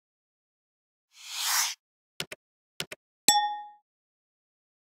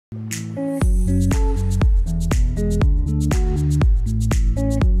Hello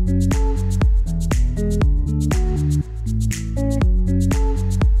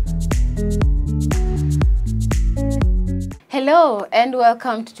and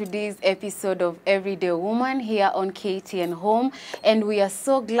welcome to today's episode of Everyday Woman here on KTN Home, and we are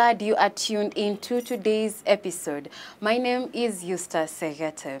so glad you are tuned into today's episode. My name is Eustace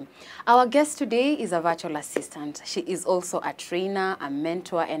Segete. Our guest today is a virtual assistant. She is also a trainer, a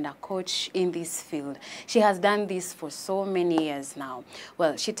mentor, and a coach in this field. She has done this for so many years now.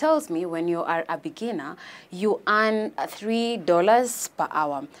 Well, she tells me when you are a beginner, you earn $3 per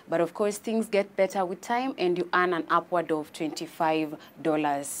hour. But of course, things get better with time and you earn an upward of $25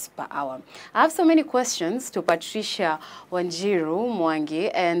 per hour. I have so many questions to Patricia Wanjiru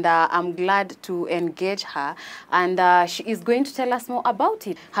Mwangi, and I'm glad to engage her. And she is going to tell us more about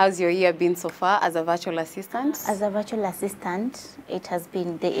it. How's your year been so far as a virtual assistant? As a virtual assistant,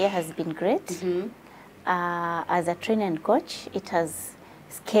 the year has been great. Mm-hmm. As a trainer and coach, it has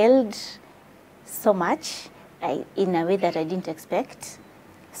scaled so much in a way that I didn't expect.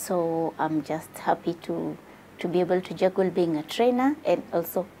 So I'm just happy to be able to juggle being a trainer and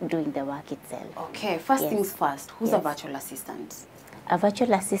also doing the work itself. Okay, first things first, who's a virtual assistant? A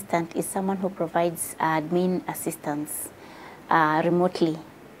virtual assistant is someone who provides admin assistance remotely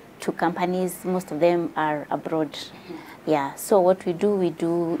to companies. Most of them are abroad. Mm-hmm. Yeah, so what we do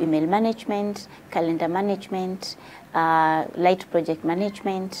email management, calendar management, light project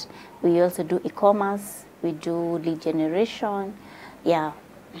management. We also do e-commerce, we do lead generation, yeah.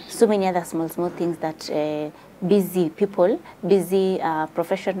 So many other small things that busy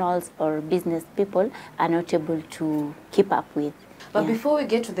professionals or business people are not able to keep up with. But before we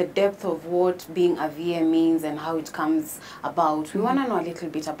get to the depth of what being a VA means and how it comes about, we want to know a little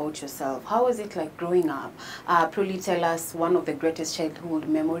bit about yourself. How was it like growing up? Probably tell us one of the greatest childhood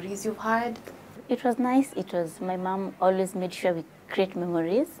memories you've had. It was nice. My mom always made sure we create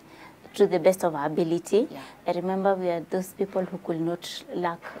memories to the best of our ability. Yeah. I remember we are those people who could not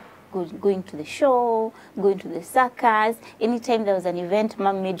lack going to the show, going to the circus. Anytime there was an event,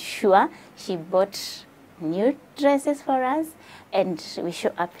 Mom made sure she bought new dresses for us and we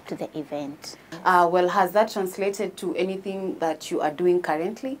show up to the event. Well, has that translated to anything that you are doing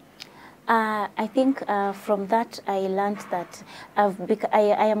currently? I think from that I learned that I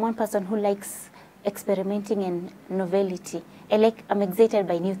am one person who likes experimenting and novelty. I'm excited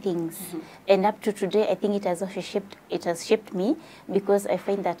by new things. Mm-hmm. And up to today, I think it has also shaped me, because I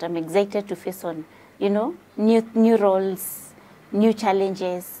find that I'm excited to face on, new roles, new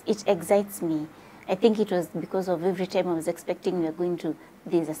challenges. It excites me. I think it was because of every time I was expecting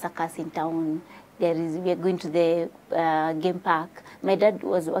there's a circus in town, we are going to the game park. My dad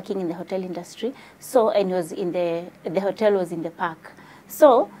was working in the hotel industry, and the hotel was in the park.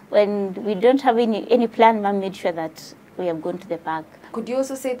 So when we don't have any plan, Mom made sure that we have gone to the park. Could you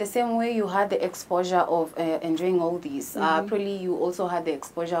also say the same way you had the exposure of enjoying all these? Mm-hmm. Probably you also had the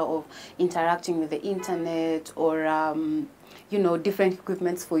exposure of interacting with the internet or, different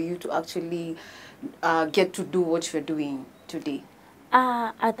equipments for you to actually get to do what you're doing today?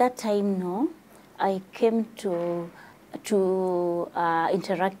 At that time, no. I came to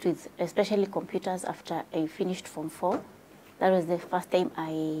interact with especially computers after I finished Form 4. That was the first time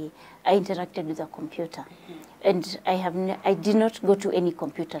I interacted with a computer. Mm-hmm. And I did not go to any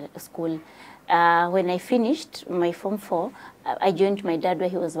computer school. When I finished my Form 4, I joined my dad where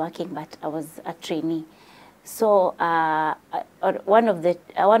he was working, but I was a trainee. So one of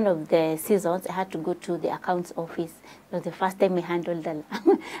the seasons, I had to go to the accounts office. It was the first time I handled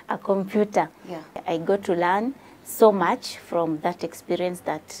a computer. Yeah. I got to learn so much from that experience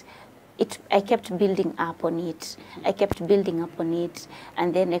that I kept building up on it.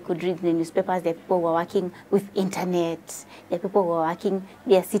 And then I could read the newspapers. The people were working with internet. The people were working,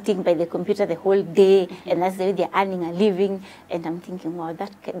 they are sitting by the computer the whole day, and that's the way they're earning a living. And I'm thinking, wow,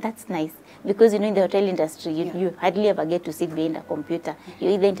 that's nice. Because, in the hotel industry, you hardly ever get to sit behind a computer.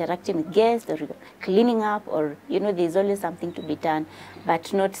 You're either interacting with guests or cleaning up, or, there's always something to be done,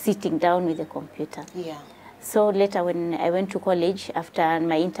 but not sitting down with a computer. Yeah. So later, when I went to college, after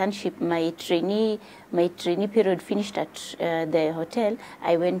my internship, my trainee period finished at the hotel,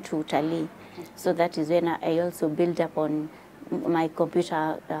 I went to Italy. So that is when I also built up on my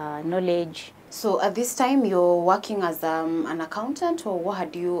computer knowledge. So at this time, you're working as an accountant, or what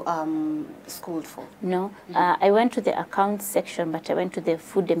had you schooled for? No, I went to the accounts section, but I went to the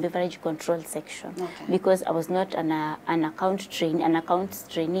food and beverage control section. Okay. Because I was not an accounts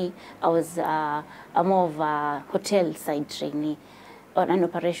trainee. I was more of a hotel side trainee. an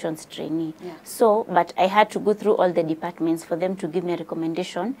operations trainee. Yeah. So, but I had to go through all the departments for them to give me a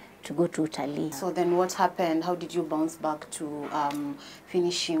recommendation to go to utalii. So then what happened? How did you bounce back to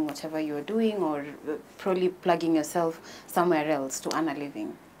finishing whatever you were doing, or probably plugging yourself somewhere else to earn a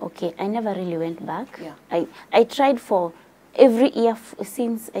living? Okay, I never really went back. Yeah. I tried for every year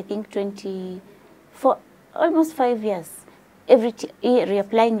since I think for almost 5 years. Every year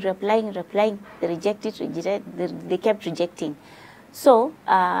reapplying, they they kept rejecting. So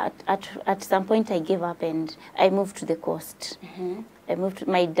at some point I gave up and I moved to the coast. I moved.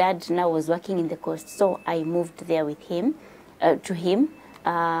 My dad now was working in the coast, so I moved there with him, and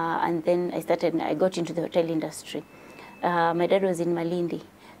then I got into the hotel industry. My dad was in Malindi.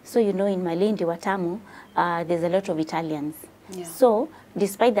 So, you know, in Malindi, Watamu, there's a lot of Italians. Yeah. So,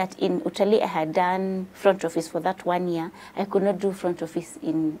 despite that in utalii I had done front office for that 1 year, I could not do front office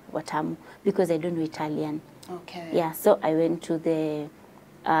in Watamu because I don't know Italian. Okay. Yeah, so I went to the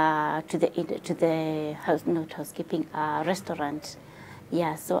restaurant.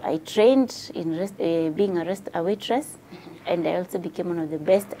 Yeah, so I trained in being a waitress, and I also became one of the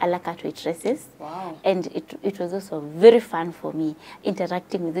best a la carte waitresses. Wow. And it was also very fun for me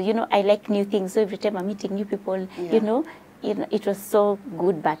interacting with, you know, I like new things. So every time I'm meeting new people, Yeah. you know, it was so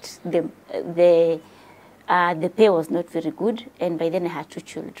good, but the pay was not very good, and by then I had 2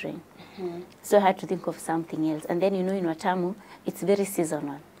 children. So I had to think of something else. And then, you know, in Watamu, it's very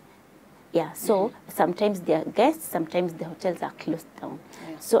seasonal. Yeah, so sometimes there are guests, sometimes the hotels are closed down.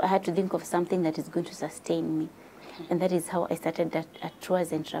 Yeah. So I had to think of something that is going to sustain me. And that is how I started that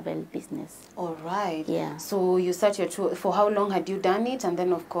tours and travel business. All right. Yeah. So you started your tour. For how long had you done it? And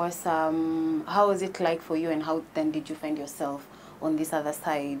then, of course, how was it like for you? And how then did you find yourself on this other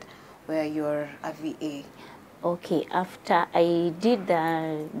side where you're a VA? Okay, after I did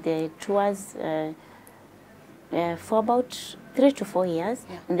the tours for about 3 to 4 years,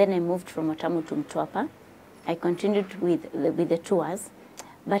 Yeah. and then I moved from Watamu to Mtwapa. I continued with the tours,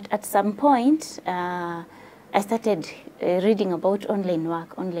 but at some point, I started reading about online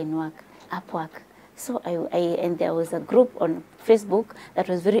work, Upwork. So and there was a group on Facebook that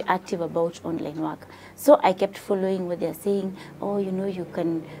was very active about online work. So I kept following what they're saying. Oh, you know, you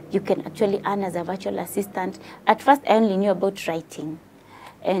can actually earn as a virtual assistant. At first, I only knew about writing,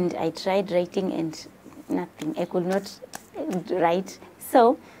 and I tried writing and nothing. I could not write.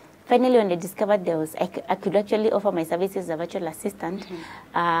 So finally, when I discovered I could actually offer my services as a virtual assistant,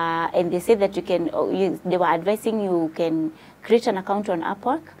 and they said that they were advising you can create an account on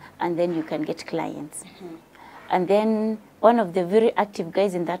Upwork, and then you can get clients. And then one of the very active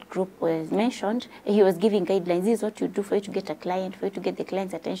guys in that group was mentioned. He was giving guidelines. This is what you do for you to get a client, for you to get the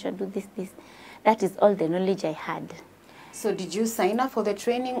client's attention, do this. That is all the knowledge I had. So did you sign up for the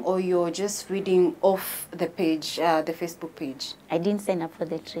training, or you're just reading off the page, the Facebook page? I didn't sign up for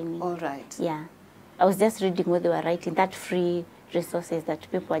the training. All right. Yeah. I was just reading what they were writing, that free resources that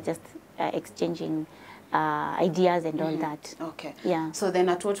people are just exchanging ideas and all that. Okay. Yeah. So then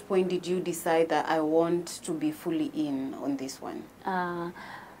at what point did you decide that I want to be fully in on this one?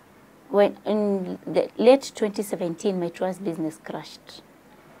 When in the late 2017, my tours business crashed.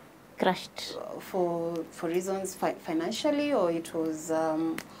 For reasons financially, or it was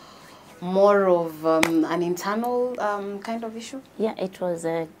more of an internal kind of issue? Yeah, it was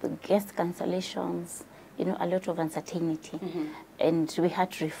guest cancellations, you know, a lot of uncertainty. And we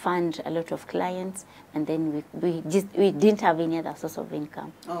had to refund a lot of clients, and then we didn't have any other source of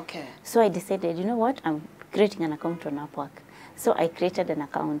income. Okay. So I decided, you know what, I'm creating an account on Upwork. So I created an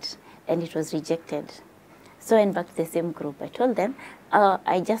account, and it was rejected. So I went back to the same group. I told them,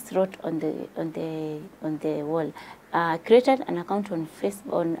 I just wrote on the wall, created an account on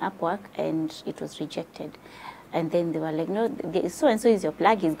Upwork, and it was rejected. And then they were like, no, so and so is your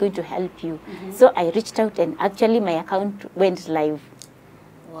plug, is going to help you. So I reached out, and actually my account went live.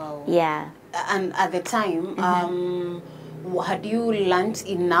 Wow. Yeah. And at the time, had you learned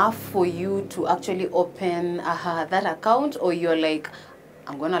enough for you to actually open that account, or you're like,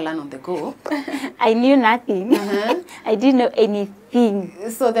 I'm going to learn on the go? I knew nothing. I didn't know anything.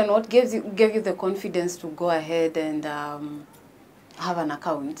 So then what gave you the confidence to go ahead and have an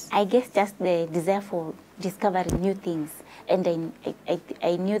account? I guess just the desire for discovering new things. And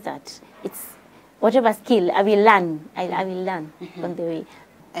I knew that it's whatever skill I will learn. I will learn on the way.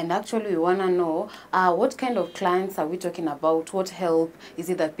 And actually, we want to know what kind of clients are we talking about? What help is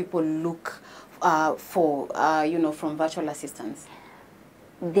it that people look for, you know, from virtual assistants?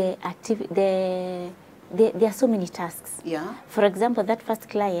 The there are so many tasks. Yeah. For example, that first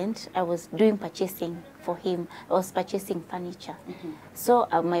client, I was doing purchasing for him. I was purchasing furniture. So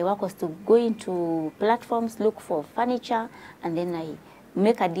my work was to go into platforms, look for furniture, and then I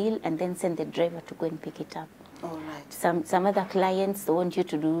make a deal and then send the driver to go and pick it up. All right. Some other clients want you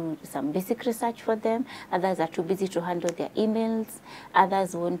to do some basic research for them. Others are too busy to handle their emails.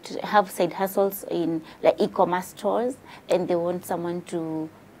 Others want to have side hustles in like e-commerce stores, and they want someone to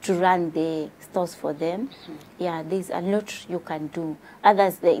run the stores for them. Yeah, there's a lot you can do.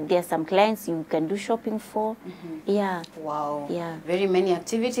 Others, there are some clients you can do shopping for. Yeah. Wow. Yeah. Very many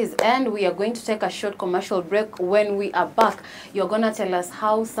activities. And we are going to take a short commercial break. When we are back, you're going to tell us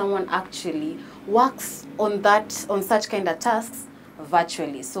how someone actually works on such kind of tasks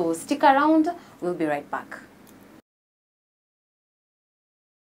virtually. So stick around. We'll be right back.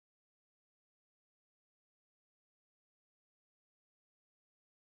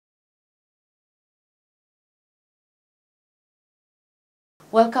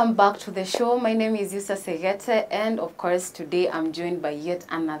 Welcome back to the show. My name is Yusa Segete, and of course today I'm joined by yet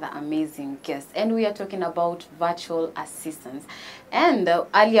another amazing guest, and we are talking about virtual assistants. And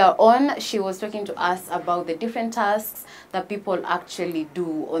earlier on she was talking to us about the different tasks that people actually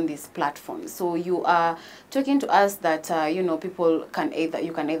do on this platform. So you are talking to us that you know, people can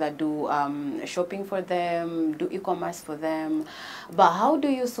either do shopping for them, do e-commerce for them, but how do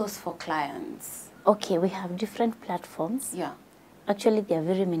you source for clients? Okay, we have different platforms. Yeah. Actually, there are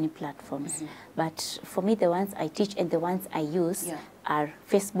very many platforms, but for me, the ones I teach and the ones I use are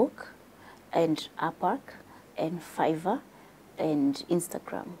Facebook and Upwork and Fiverr and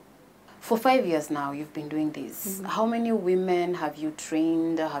Instagram. For 5 years now, you've been doing this. How many women have you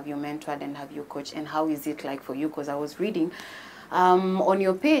trained, have you mentored, and have you coached, and how is it like for you? Because I was reading on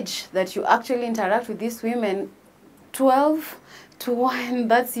your page that you actually interact with these women 12 to 1.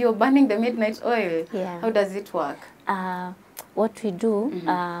 That's you're burning the midnight oil. Yeah. How does it work? What we do,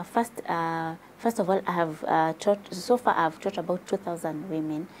 first of all, I have taught, so far I've taught about 2,000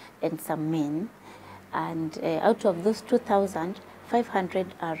 women and some men. And out of those 2,000,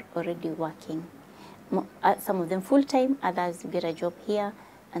 500 are already working. Some of them full-time, others get a job here,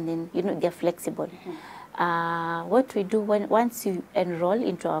 and then, you know, they're flexible. What we do, once you enroll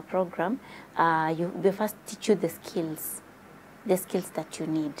into our program, we first teach you the skills that you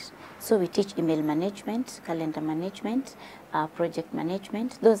need. So we teach email management, calendar management, project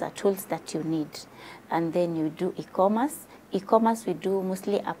management. Those are tools that you need. And then you do e-commerce. E-commerce, we do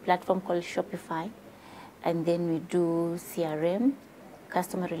mostly a platform called Shopify. And then we do CRM,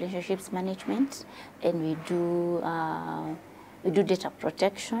 customer relationships management, and we do data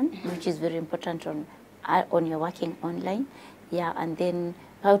protection, which is very important on your working online. Yeah, and then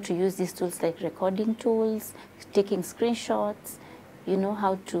how to use these tools like recording tools, taking screenshots, you know,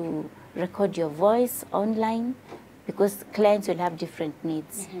 how to record your voice online, because clients will have different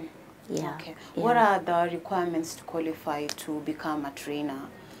needs. Yeah. Okay. Yeah. What are the requirements to qualify to become a trainer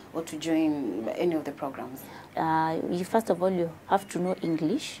or to join any of the programs? First of all, you have to know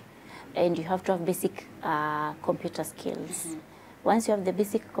English, and you have to have basic computer skills. Once you have the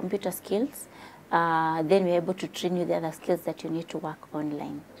basic computer skills, then we're able to train you the other skills that you need to work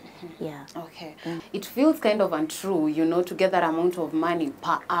online. Yeah. Okay. It feels kind of untrue, you know, to get that amount of money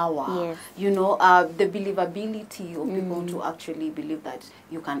per hour. Yes. You know, the believability of people to actually believe that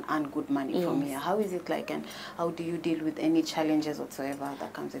you can earn good money from here. How is it like, and how do you deal with any challenges whatsoever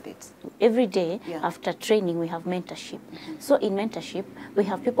that comes with it? Every day after training, we have mentorship. So in mentorship, we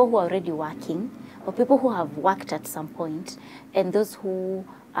have people who are already working, or people who have worked at some point, and those who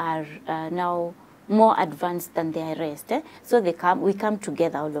are now more advanced than the rest. So we come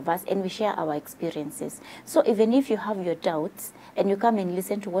together, all of us, and we share our experiences. So even if you have your doubts, and you come and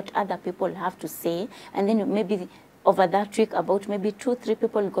listen to what other people have to say, and then maybe over that week, about maybe 2-3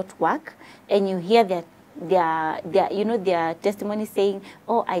 people got work, and you hear their testimony saying,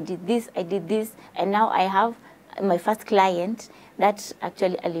 oh, I did this, and now I have my first client. That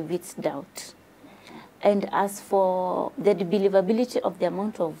actually alleviates doubt. And as for the believability of the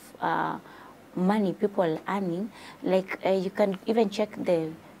amount of money people are earning, like you can even check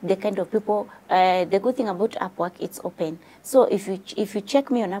the kind of people. The good thing about Upwork, it's open. So if you check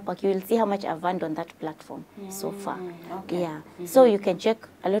me on Upwork, you will see how much I've earned on that platform so far. Okay. Yeah. So you can check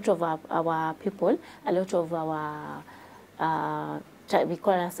a lot of our people, a lot of our we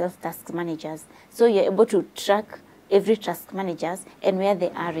call ourselves task managers. So you're able to track every task managers and where they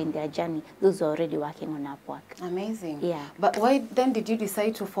are in their journey. Those are already working on Upwork. Amazing. Yeah. But why then did you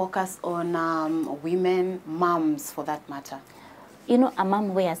decide to focus on women, moms for that matter? You know, a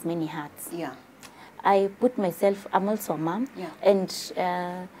mom wears many hats. Yeah. I put myself, I'm also a mom, and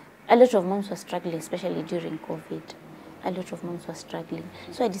a lot of moms were struggling, especially during COVID. A lot of moms were struggling.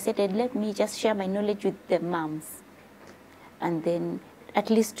 So I decided, let me just share my knowledge with the moms. And then at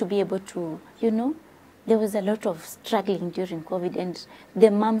least to be able to, you know, there was a lot of struggling during COVID and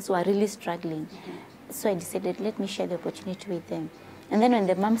the moms were really struggling. So I decided, let me share the opportunity with them. And then when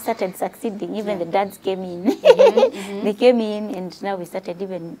the moms started succeeding, even the dads came in. They came in, and now we started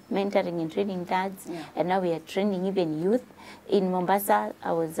even mentoring and training dads. And now we are training even youth. In Mombasa,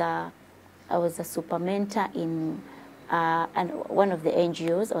 I was a super mentor in and one of the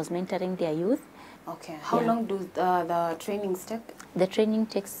NGOs. I was mentoring their youth. Okay. How long do the trainings take? The training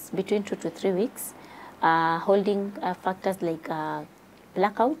takes between 2 to 3 weeks, holding factors like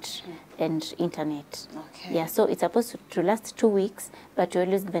blackout and internet. Okay. Yeah, so it's supposed to last 2 weeks, but we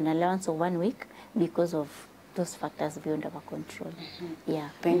always give an allowance of 1 week because of those factors beyond our control. Yeah.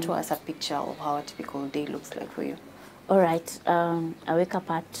 Paint to us a picture of how a typical day looks like for you. All right. I wake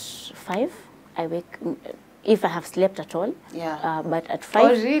up at 5. I wake if I have slept at all. Yeah. But at 5. Oh,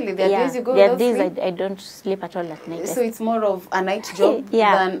 really? There are days you go there are without days sleep? I don't sleep at all at night. So it's more of a night job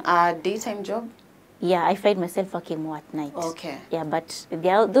than a daytime job? Yeah, I find myself working more at night. Okay. Yeah, but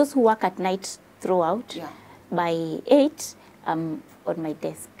there are those who work at night throughout. Yeah. By 8, I'm on my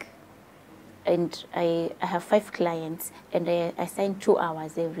desk. And I have 5 clients, and I assign 2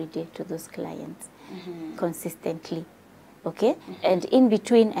 hours every day to those clients consistently. Okay? And in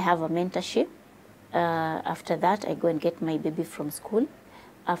between, I have a mentorship. After that, I go and get my baby from school.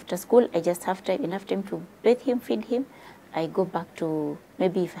 After school, I just have enough time to bathe him, feed him. I go back to,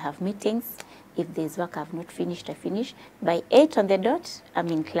 maybe if I have meetings, if there's work I've not finished, I finish. By 8 on the dot, I'm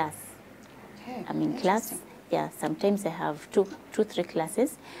in class. Okay. I'm in class. Yeah, sometimes I have 3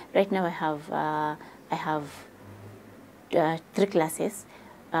 classes. Right now I have 3 classes.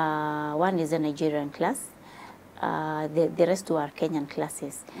 One is a Nigerian class. The rest 2 are Kenyan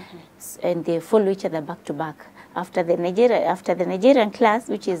classes, and they follow each other back to back. After the Nigerian class,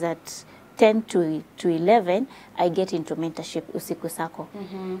 which is at 10 to 11, I get into mentorship usiku sako,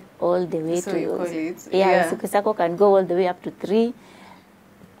 all the way so to you call it. usiku sako can go all the way up to 3,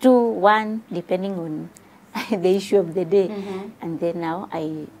 2, 1, depending on the issue of the day. And then now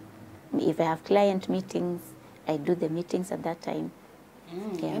if I have client meetings, I do the meetings at that time.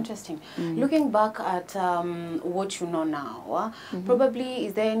 Yeah. Interesting. Looking back at what you know now, probably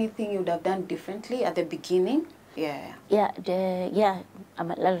is there anything you would have done differently at the beginning? Yeah. Yeah,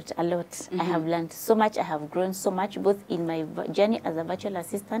 I'm a lot. I have learned so much. I have grown so much, both in my journey as a virtual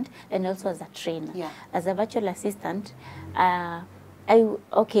assistant and also as a trainer. Yeah. As a virtual assistant,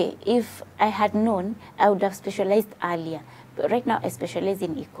 if I had known, I would have specialized earlier. But right now, I specialize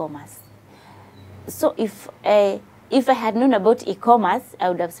in e-commerce. So if I had known about e-commerce, I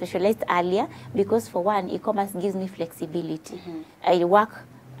would have specialized earlier, because for one, e-commerce gives me flexibility.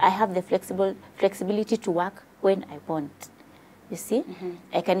 I have the flexibility to work when I want. You see,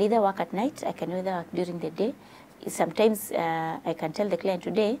 I can either work at night, I can either work during the day. Sometimes I can tell the client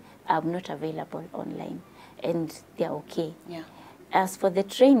today, I'm not available online, and they're okay. Yeah. As for the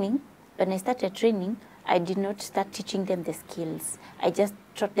training, when I started training, I did not start teaching them the skills. I just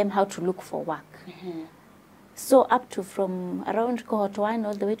taught them how to look for work. So up to from around cohort 1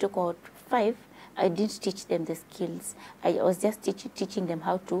 all the way to cohort 5, I didn't teach them the skills. I was just teaching them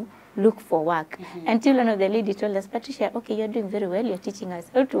how to look for work. Until one of the lady told us, Patricia, okay, you're doing very well. You're teaching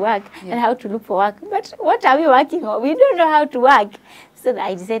us how to work and how to look for work. But what are we working on? We don't know how to work. So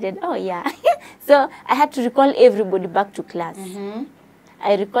I decided, oh, yeah. So I had to recall everybody back to class.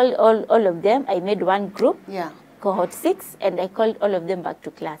 I recalled all of them. I made one group, cohort 6, and I called all of them back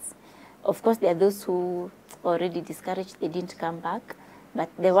to class. Of course, there are those who already discouraged, they didn't come back. But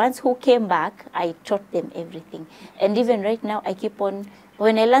the ones who came back, I taught them everything. And even right now, I keep on,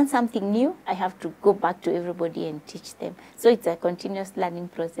 when I learn something new, I have to go back to everybody and teach them. So it's a continuous learning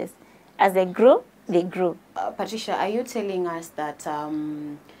process. As I grow, they grow. Patricia, are you telling us that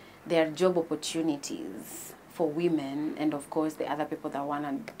there are job opportunities for women and, of course, the other people that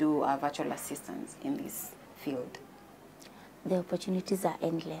want to do virtual assistants in this field? The opportunities are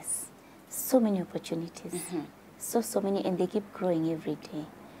endless. So many opportunities. So many, and they keep growing every day.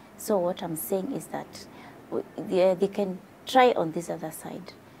 So what I'm saying is that they can try on this other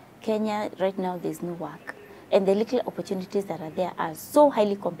side. Kenya, right now, there's no work. And the little opportunities that are there are so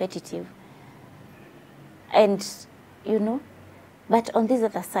highly competitive. And, you know, but on this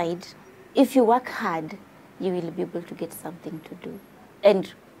other side, if you work hard, you will be able to get something to do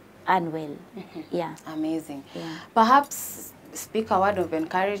and earn well. Yeah. Amazing. Yeah. Perhaps speak a word of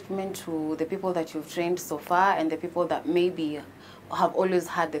encouragement to the people that you've trained so far and the people that maybe have always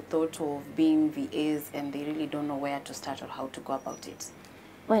had the thought of being VAs and they really don't know where to start or how to go about it.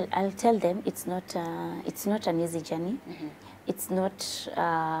 Well, I'll tell them it's not an easy journey. It's not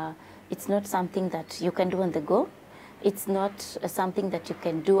something that you can do on the go. It's not something that you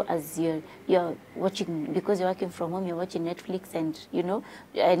can do as you're watching, because you're working from home, you're watching Netflix and, you know,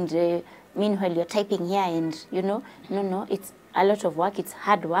 and meanwhile you're typing here and, you know, no, it's a lot of work, it's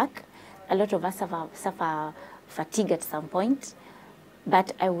hard work. A lot of us suffer fatigue at some point,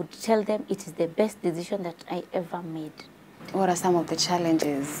 but I would tell them it is the best decision that I ever made. What are some of the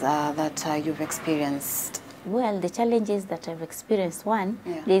challenges that you've experienced? Well, the challenges that I've experienced, one,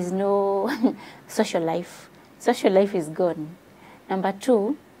 there's no social life. Social life is gone. Number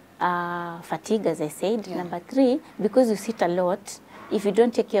two, fatigue, as I said. Number three, because you sit a lot, if you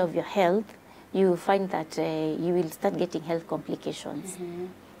don't take care of your health, you find that you will start getting health complications.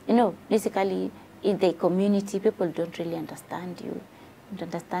 You know, basically, in the community, people don't really understand you. Don't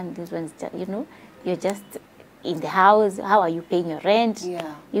understand these ones, you know, you're just in the house, how are you paying your rent?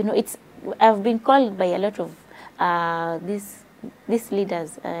 You know, I've been called by a lot of these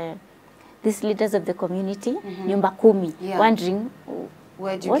leaders of the community, Nyumba Kumi, wondering,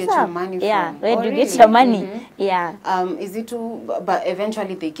 where do you get your money from? Yeah, where do you get your money? Is it but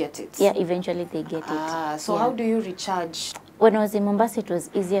eventually they get it? Yeah, eventually they get it. So how do you recharge? When I was in Mombasa, it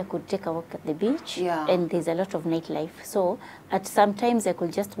was easier. I could take a walk at the beach, and there's a lot of nightlife. So at some times I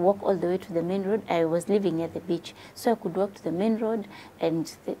could just walk all the way to the main road. I was living near the beach, so I could walk to the main road,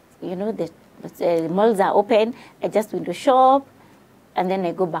 and you know, the malls are open. I just window shop, and then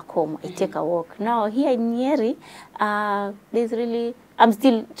I go back home. I take a walk. Now here in Nyeri, I'm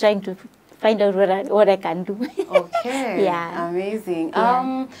still trying to find out what I can do. Okay. Amazing.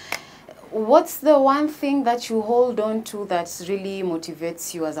 What's the one thing that you hold on to that really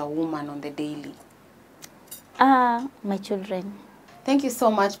motivates you as a woman on the daily? My children. Thank you so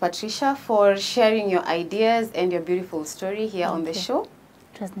much, Patricia, for sharing your ideas and your beautiful story here on the show.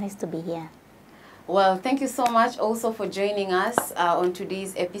 It was nice to be here. Well, thank you so much also for joining us on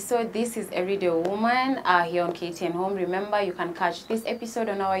today's episode. This is Everyday Woman here on KTN Home. Remember, you can catch this episode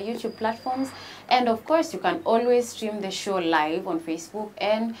on our YouTube platforms. And of course, you can always stream the show live on Facebook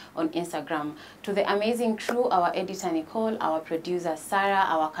and on Instagram. To the amazing crew, our editor Nicole, our producer Sarah,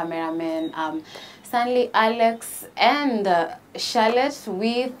 our cameraman Stanley, Alex, and Charlotte,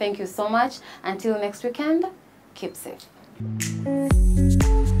 we thank you so much. Until next weekend, keep safe.